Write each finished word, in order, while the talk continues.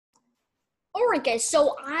Alright guys,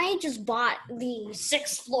 so I just bought the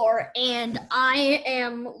 6th floor and I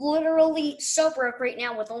am literally so broke right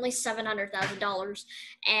now with only $700,000,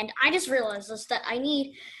 and I just realized this, that I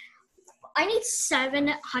need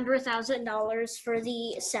 $700,000 for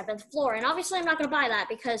the 7th floor, and obviously I'm not going to buy that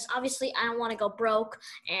because obviously I don't want to go broke.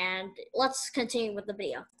 And let's continue with the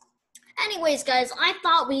video. Anyways guys, I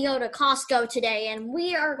thought we'd go to Costco today and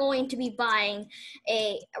we are going to be buying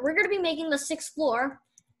we're going to be making the 6th floor.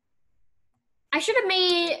 I should have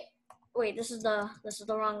made, wait, this is the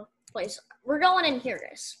wrong place. We're going in here,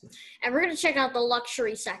 guys. And we're going to check out the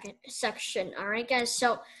luxury section. All right, guys.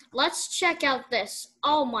 So let's check out this.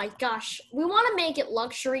 Oh my gosh. We want to make it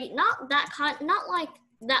luxury. Not like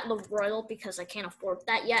that the royal, because I can't afford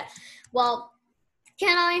that yet. Well,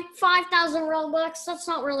 can I? 5,000 Robux? That's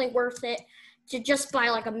not really worth it to just buy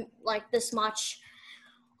like this much.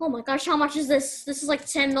 Oh my gosh, how much is this? This is like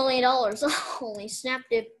 $10 million. Holy snap,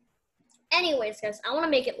 dude. Anyways, guys, I want to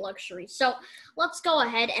make it luxury. So let's go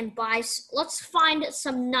ahead and let's find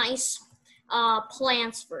some nice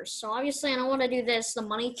plants first. So obviously I don't want to do this, the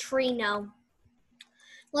money tree, no.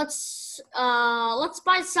 Let's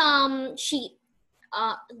buy some sheep.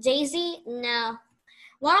 Daisy, no.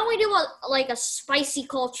 Why don't we do like a spicy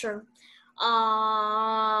culture?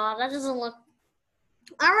 That doesn't look,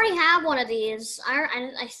 I already have one of these.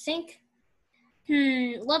 I think,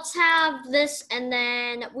 let's have this, and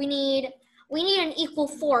then we need an equal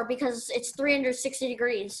 4 because it's 360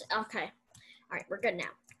 degrees. Okay. All right, we're good now.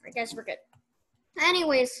 All right, guys, we're good.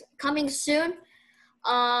 Anyways, coming soon.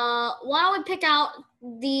 Why don't we pick out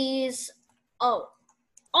these? Oh,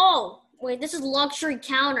 wait, this is luxury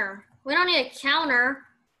counter. We don't need a counter.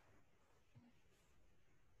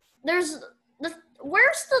 Where's the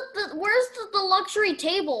luxury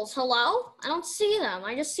tables? Hello? I don't see them.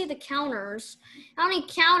 I just see the counters. I don't need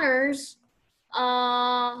counters.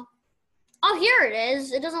 Oh, here it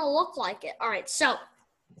is. It doesn't look like it. All right, so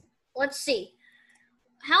let's see.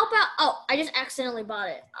 How about, oh, I just accidentally bought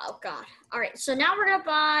it. Oh, God. All right, so now we're going to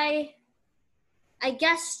buy, I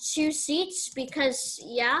guess, 2 seats because,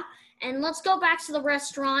 yeah. And let's go back to the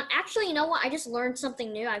restaurant. Actually, you know what? I just learned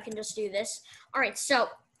something new. I can just do this. All right, so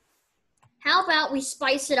how about we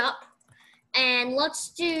spice it up? And let's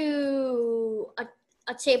do a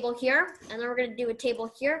table here. And then we're going to do a table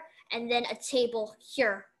here. And then a table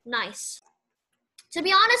here. Nice. To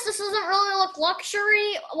be honest, this doesn't really look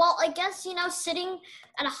luxury. Well, I guess, you know, sitting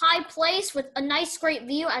at a high place with a nice, great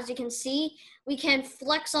view, as you can see, we can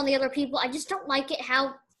flex on the other people. I just don't like it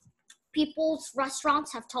how people's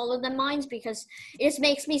restaurants have taller than mine because it just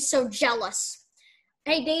makes me so jealous.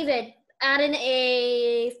 Hey, David, add in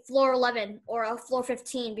a floor 11 or a floor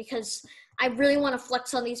 15 because I really want to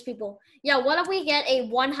flex on these people. Yeah, what if we get a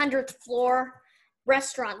 100th floor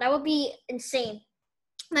restaurant? That would be insane.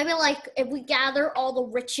 Maybe like if we gather all the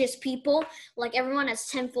richest people, like everyone has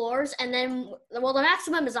 10 floors, and then, well, the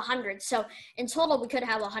maximum is 100. So in total, we could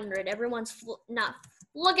have 100. Everyone's not.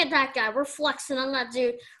 Look at that guy. We're flexing on that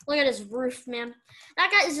dude. Look at his roof, man. That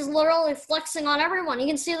guy is just literally flexing on everyone. You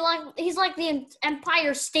can see he's like the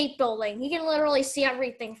Empire State Building. You can literally see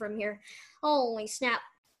everything from here. Holy snap.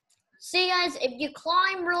 See, guys, if you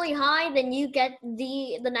climb really high, then you get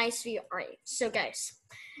the nice view. All right, so guys.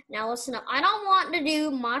 Now listen up. I don't want to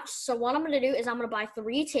do much, so what I'm going to do is I'm going to buy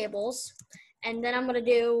 3 tables, and then I'm going to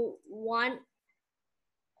do 1.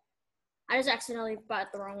 I just accidentally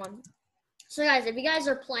bought the wrong one. So guys, if you guys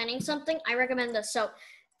are planning something, I recommend this. So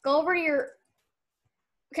go over to your,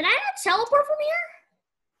 can I not teleport from here?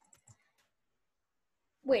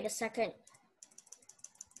 Wait a second.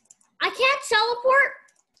 I can't teleport?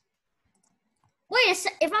 Wait,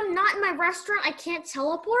 if I'm not in my restaurant, I can't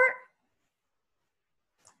teleport?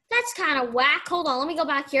 That's kind of whack. Hold on, let me go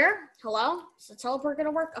back here. Hello? Is the teleport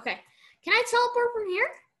gonna work? Okay. Can I teleport from here?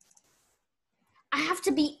 I have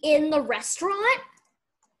to be in the restaurant?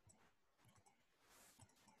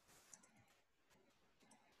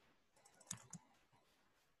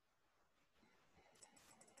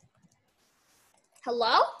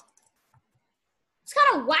 Hello? It's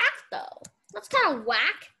kind of whack, though. That's kind of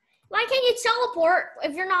whack. Why can't you teleport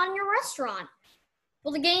if you're not in your restaurant?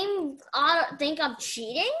 Will the game think I'm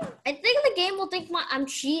cheating? I think the game will think I'm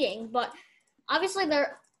cheating, but obviously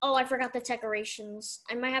oh, I forgot the decorations.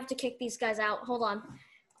 I might have to kick these guys out. Hold on.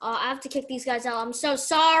 I have to kick these guys out. I'm so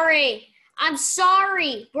sorry. I'm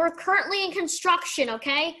sorry. We're currently in construction,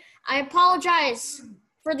 okay? I apologize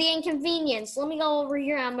for the inconvenience. Let me go over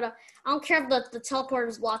here. I don't care if the teleporter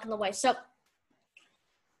is blocking the way. So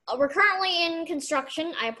we're currently in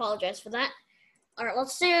construction. I apologize for that. All right,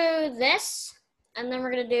 let's do this. And then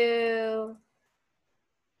we're going to do,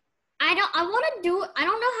 I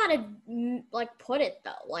don't know how to like put it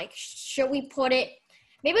though? Like, should we put it?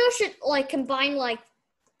 Maybe we should like combine like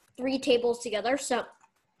 3 tables together. So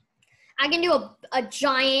I can do a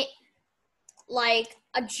giant, like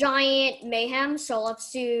a giant mayhem. So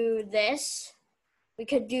let's do this. We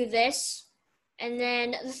could do this. And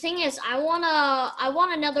then the thing is, I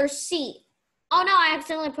want another seat. Oh no, I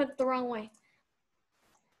accidentally put it the wrong way.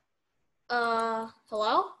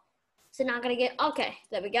 Hello? Is it not gonna get, okay,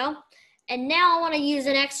 there we go. And now I want to use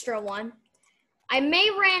an extra one. I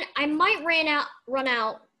might run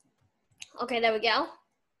out. Okay, there we go.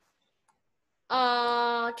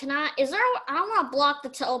 I don't want to block the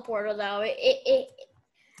teleporter though.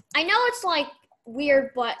 I know it's like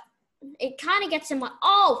weird, but it kind of gets in my,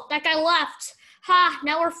 oh, that guy left. Ha,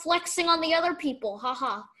 now we're flexing on the other people.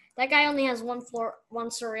 Haha. That guy only has one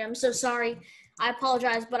story. I'm so sorry. I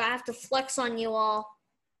apologize, but I have to flex on you all.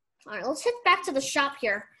 All right, let's head back to the shop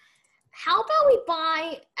here. How about we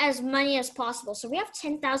buy as many as possible? So we have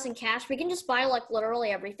 10,000 cash. We can just buy like literally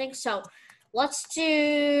everything. So let's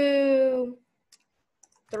do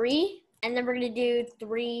 3, and then we're gonna do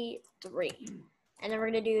 3, 3. And then we're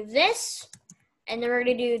gonna do this, and then we're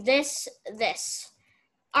gonna do this.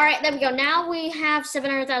 All right, there we go. Now we have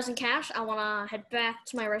 700,000 cash. I wanna head back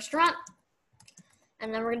to my restaurant.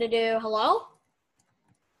 And then we're gonna do hello.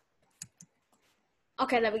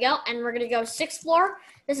 Okay, there we go. And we're gonna go 6th floor.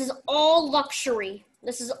 This is all luxury.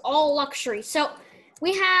 So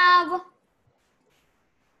we have,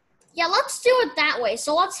 yeah, let's do it that way.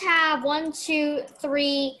 So let's have 1, 2,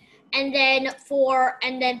 3, and then 4,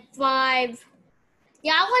 and then 5.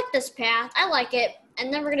 Yeah, I like this path. I like it.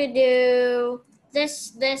 And then we're gonna do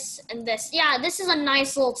this, and this. Yeah, this is a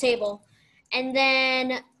nice little table. And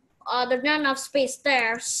then there's not enough space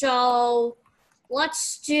there. So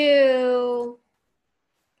let's do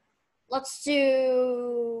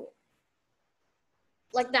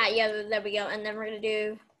like that. Yeah, there we go. And then we're gonna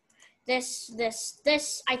do this.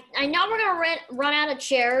 I know we're gonna run out of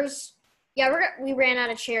chairs. Yeah, we ran out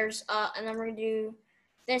of chairs. And then we're gonna do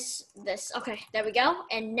this. Okay, there we go.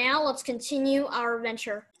 And now let's continue our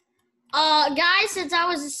adventure. Guys, since I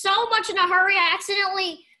was so much in a hurry, I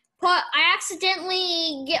accidentally bought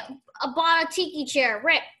a tiki chair.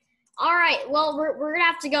 Rip. All right, well, we're gonna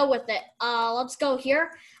have to go with it. Let's go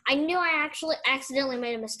here. I knew I actually accidentally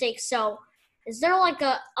made a mistake. So is there like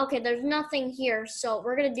okay, there's nothing here. So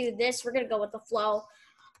we're gonna do this. We're gonna go with the flow.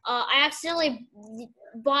 I accidentally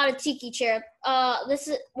bought a tiki chair.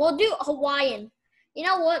 We'll do Hawaiian. You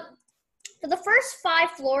know what? For the first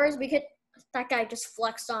 5 floors, that guy just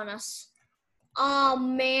flexed on us. Oh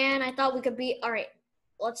man, I thought we could be, all right,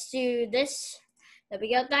 let's do this. There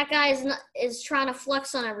we go. That guy is trying to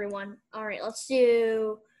flex on everyone. All right, let's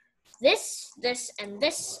do this, and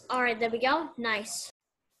this. All right, there we go. Nice.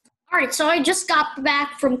 All right, so I just got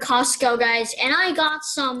back from Costco, guys, and I got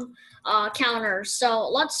some counters.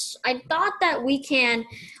 So I thought that we can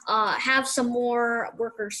have some more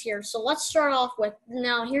workers here. So let's start off with,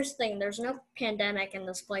 now here's the thing, there's no pandemic in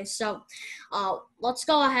this place. So let's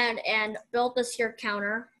go ahead and build this here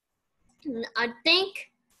counter. I think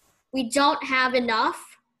we don't have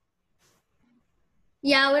enough.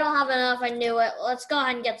 Yeah, we don't have enough, I knew it. Let's go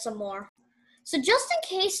ahead and get some more. So just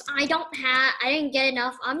in case I didn't get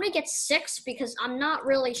enough, I'm gonna get 6 because I'm not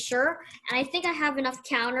really sure. And I think I have enough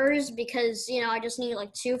counters because, you know, I just need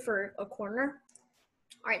like 2 for a corner.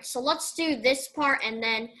 All right, so let's do this part and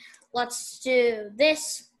then let's do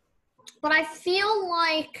this. But I feel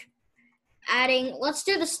like let's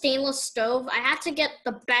do the stainless stove. I had to get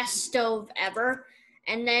the best stove ever.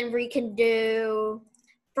 And then we can do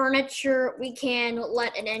furniture. We can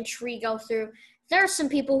let an entry go through. There are some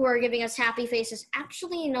people who are giving us happy faces.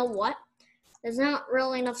 Actually, you know what? There's not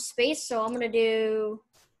really enough space, so I'm going to do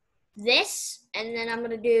this, and then I'm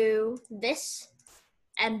going to do this,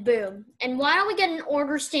 and boom. And why don't we get an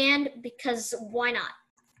order stand? Because why not?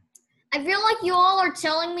 I feel like you all are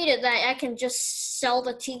telling me that I can just sell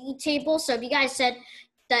the tiki table. So if you guys said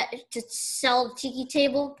that to sell the tiki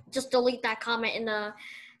table, just delete that comment in the...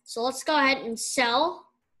 So let's go ahead and sell.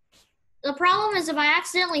 The problem is if I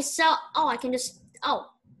accidentally sell... Oh, I can just...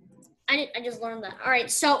 Oh, I just learned that. All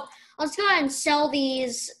right, so let's go ahead and sell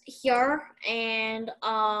these here. And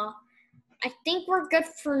I think we're good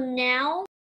for now.